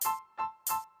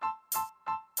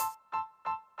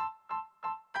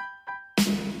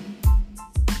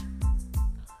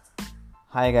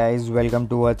Hi guys, welcome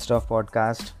to What Stuff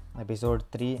Podcast, episode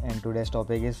 3 and today's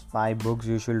topic is 5 books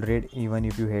you should read even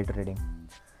if you hate reading.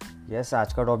 Yes,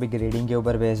 आज का topic reading के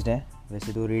ऊपर based है.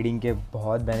 वैसे तो reading के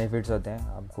बहुत बेनिफिट्स होते हैं,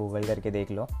 आप गूगल करके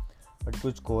देख लो, बट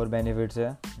कुछ कोर बेनिफिट्स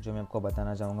है जो मैं आपको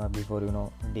बताना चाहूँगा before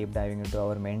deep diving into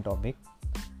our main topic.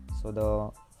 So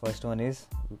the first one is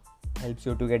helps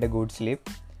you to get a good sleep.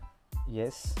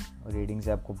 Yes, reading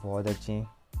से आपको बहुत अच्छी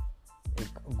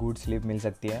एक गुड स्लीप मिल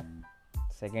सकती है.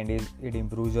 Second is it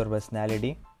improves your personality.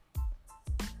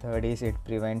 Third is it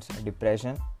prevents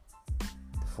depression.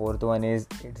 Fourth one is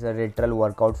it's a literal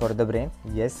workout for the brain.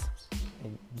 Yes,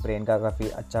 brain का काफ़ी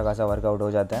अच्छा खासा वर्कआउट हो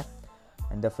जाता है.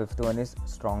 And the fifth one is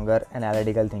stronger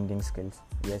analytical thinking skills.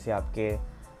 जैसे आपके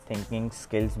thinking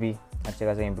skills भी अच्छे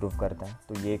खासा improve करता है.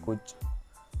 तो ये कुछ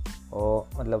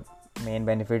मतलब main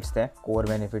benefits थे, core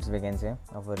benefits we can say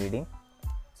of reading.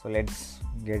 So let's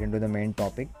get into the main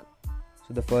topic.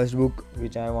 So the first book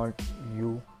which I want you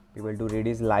people to read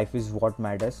is Life is What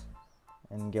Matters.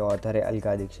 इनके author है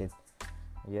Alka Dixit.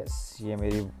 Yes, ये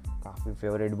मेरी काफ़ी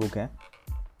favourite book है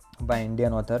by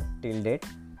Indian author till date.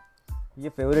 ये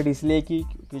favourite इसलिए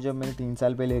क्योंकि जब मैंने 3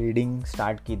 साल पहले रीडिंग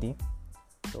स्टार्ट की थी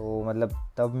तो मतलब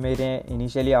तब मेरे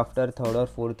इनिशियली आफ्टर थर्ड और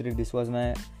fourth read, this was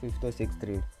my fifth और सिक्स्थ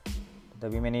रीड,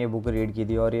 तभी मैंने ये बुक रीड की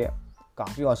थी और ये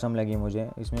काफ़ी ऑसम लगी मुझे.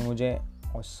 इसमें मुझे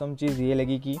ऑसम चीज़ ये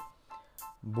लगी कि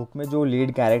बुक में जो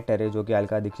लीड कैरेक्टर है जो कि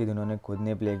अलका दीक्षित इन्होंने खुद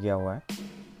ने प्ले किया हुआ है,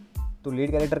 तो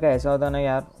लीड कैरेक्टर का ऐसा होता है ना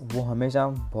यार, वो हमेशा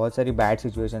बहुत सारी बैड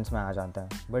सिचुएशंस में आ जाता है,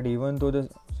 बट इवन तो the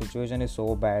situation is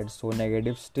so bad, so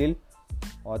negative, still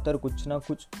author कुछ ना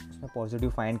कुछ उसमें पॉजिटिव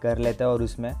फाइंड कर लेता है और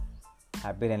उसमें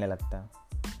हैप्पी रहने लगता है.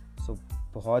 सो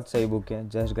बहुत सही बुक है.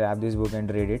 Just grab this book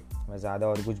and read it. मैं ज़्यादा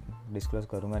और कुछ डिस्क्लोज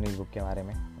करूँगा नहीं इस बुक के बारे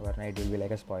में, वरना it will be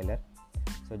like a spoiler.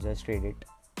 So just read it.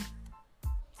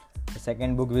 The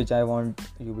second book which I want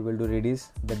you people to read is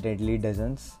The Deadly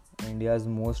Dozens, India's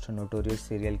Most Notorious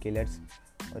Serial Killers,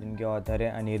 और इनके author है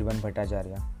Anirban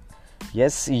Bhattacharya.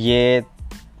 Yes, ये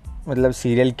मतलब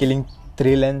serial killing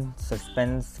thrill and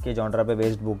suspense के genre पे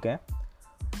based book है.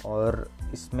 और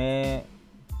इसमें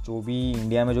जो भी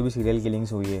इंडिया में जो भी सीरियल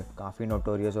किलिंग्स हुई है काफ़ी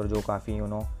नोटोरियस और जो काफ़ी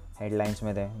हेडलाइंस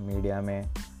में थे मीडिया में,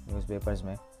 न्यूज़पेपर्स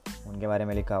में, उनके बारे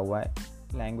में लिखा हुआ है.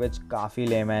 लैंग्वेज काफ़ी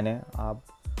लेमैन है, आप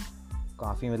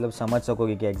काफ़ी मतलब समझ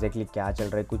सकोगे कि एग्जैक्टली क्या चल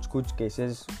रहा है. कुछ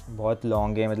केसेस बहुत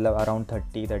लॉन्ग है, मतलब अराउंड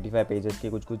 30-35 पेजेस के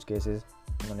कुछ केसेस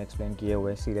उन्होंने एक्सप्लेन किए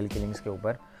हुए सीरियल किलिंग्स के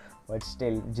ऊपर, बट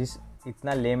स्टिल जिस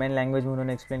इतना लेमैन लैंग्वेज में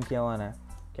उन्होंने एक्सप्लेन किया हुआ ना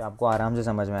कि आपको आराम से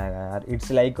समझ में आएगा यार.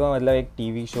 इट्स लाइक मतलब एक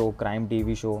TV show, crime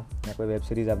TV show या कोई वेब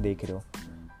सीरीज़ आप देख रहे हो,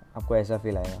 आपको ऐसा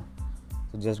फील आएगा.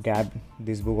 So just grab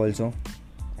this book also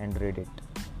and read it.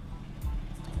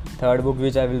 Third book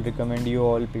which I will recommend you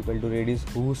all people to read is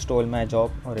who stole my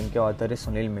job, और इनके ऑथर है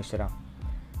सुनील मिश्रा.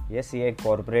 यस, ये एक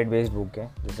कॉर्पोरेट बेस्ड बुक है,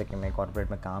 जैसे कि मैं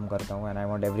कॉर्पोरेट में काम करता हूँ and I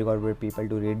want every corporate people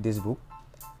to read this book.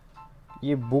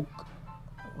 ये बुक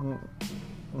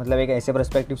मतलब एक ऐसे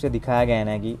पर्सपेक्टिव से दिखाया गया है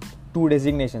ना कि 2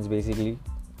 डेजिग्नेशंस बेसिकली,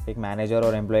 एक मैनेजर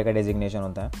और एम्प्लॉय का डेजिग्नेशन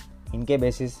होता है, इनके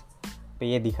बेसिस पे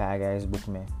ये दिखाया गया है इस बुक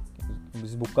में.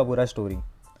 इस बुक का पूरा स्टोरी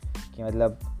कि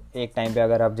मतलब एक टाइम पे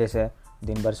अगर आप जैसे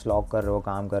दिन भर स्लॉग कर रहे हो,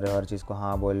 काम कर रहे हो, हर चीज़ को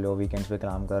हाँ बोल रहे हो, वीकेंड्स पे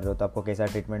काम कर रहे हो, तो आपको कैसा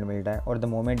ट्रीटमेंट मिलता है. और the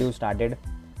moment you started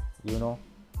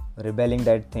rebelling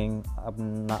that thing, आप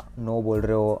नो बोल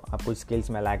रहे हो, आप कुछ स्किल्स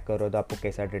में लैक कर रहे हो, तो आपको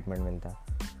कैसा ट्रीटमेंट मिलता है.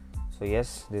 So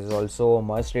yes, this is also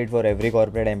must read for every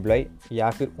corporate employee, या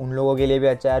फिर उन लोगों के लिए भी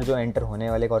अच्छा है जो एंटर होने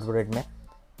वाले कॉर्पोरेट में,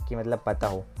 कि मतलब पता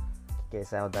हो कि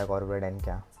कैसा होता है कॉर्पोरेट एंड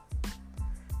क्या.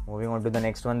 Moving on to the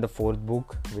next one, the fourth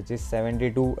book which is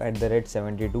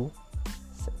 72@72,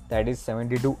 that is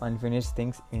 72 unfinished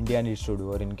things India needs to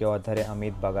do, और इनके ऑथर है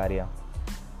अमित बगारिया.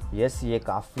 यस, ये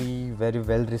काफ़ी वेरी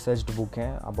वेल रिसर्च्ड बुक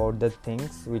है about the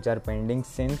things which are pending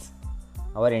since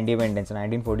our independence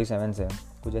 1947 से.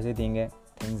 कुछ ऐसी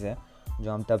things है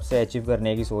जो हम तब से अचीव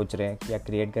करने की सोच रहे हैं, या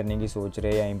क्रिएट करने की सोच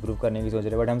रहे हैं, या इम्प्रूव करने की सोच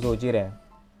रहे हैं, बट हम सोच ही रहे हैं,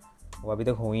 वो अभी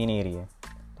तक हो ही नहीं रही है.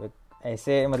 तो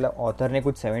ऐसे मतलब ऑथर ने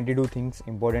कुछ 72 थिंग्स,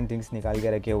 इंपॉर्टेंट थिंग्स निकाल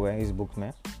के रखे हुए हैं इस बुक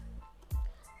में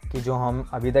कि जो हम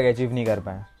अभी तक अचीव नहीं कर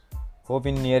पाए, होप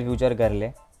इन नियर फ्यूचर कर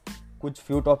ले. कुछ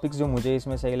फ्यू टॉपिक्स जो मुझे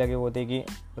इसमें सही लगे वो थे कि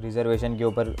रिजर्वेशन के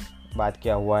ऊपर बात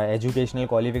किया हुआ है, एजुकेशनल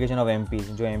क्वालिफिकेशन ऑफ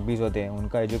एमपीज़, जो एमपीज़ होते हैं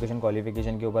उनका एजुकेशन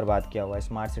क्वालिफिकेशन के ऊपर बात किया हुआ है,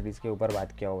 स्मार्ट सिटीज़ के ऊपर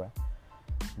बात किया हुआ है.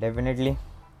 Definitely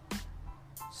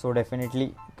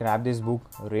grab this book,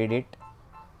 read it.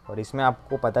 और इसमें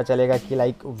आपको पता चलेगा कि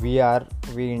like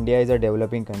we India is a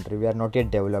developing country, we are not yet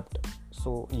developed.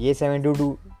 सो ये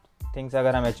 72 थिंग्स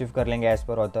अगर हम अचीव कर लेंगे एज़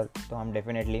पर ऑथर, तो हम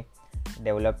डेफिनेटली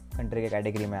डेवलप कंट्री के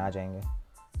कैटेगरी में आ जाएंगे.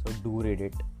 सो डू रीड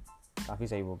इट, काफ़ी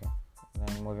सही बुक है.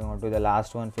 Moving on to the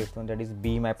last one, fifth one, that is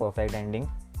be my perfect ending,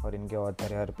 और इनके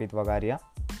ऑथर है अर्पित वगारिया.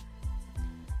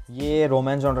 ये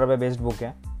रोमांस जॉनर पे बेस्ड बुक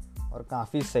है और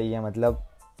काफ़ी सही है. मतलब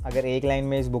अगर एक लाइन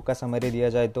में इस बुक का समरी दिया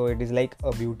जाए तो it is like a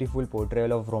beautiful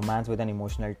portrayal of romance with an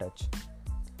emotional touch.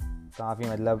 काफ़ी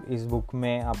मतलब इस बुक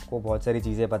में आपको बहुत सारी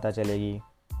चीज़ें पता चलेगी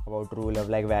about true love,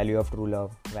 like value of true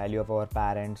love, value of our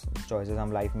parents, choices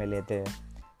हम लाइफ में लेते हैं,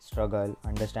 struggle,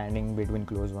 understanding between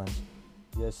close ones,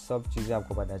 ये सब चीज़ें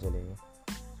आपको पता चलेगी.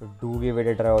 So do give it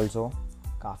a try also.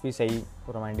 काफ़ी सही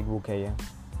रोमांटिक बुक है ये.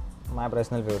 माई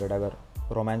पर्सनल फेवरेट अगर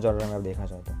रोमांस जॉनर में आप देखना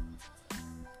चाहते हो.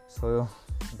 So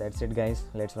that's it guys,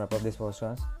 let's wrap up this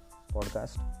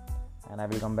podcast and I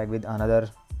will come back with another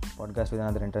podcast with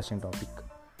another interesting topic.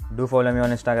 Do follow me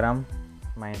on Instagram.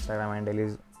 My Instagram handle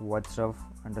is worth_stuff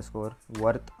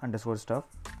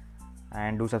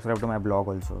and do subscribe to my blog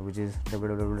also, which is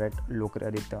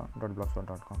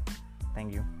www.lokraditya.blogspot.com. Thank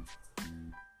you.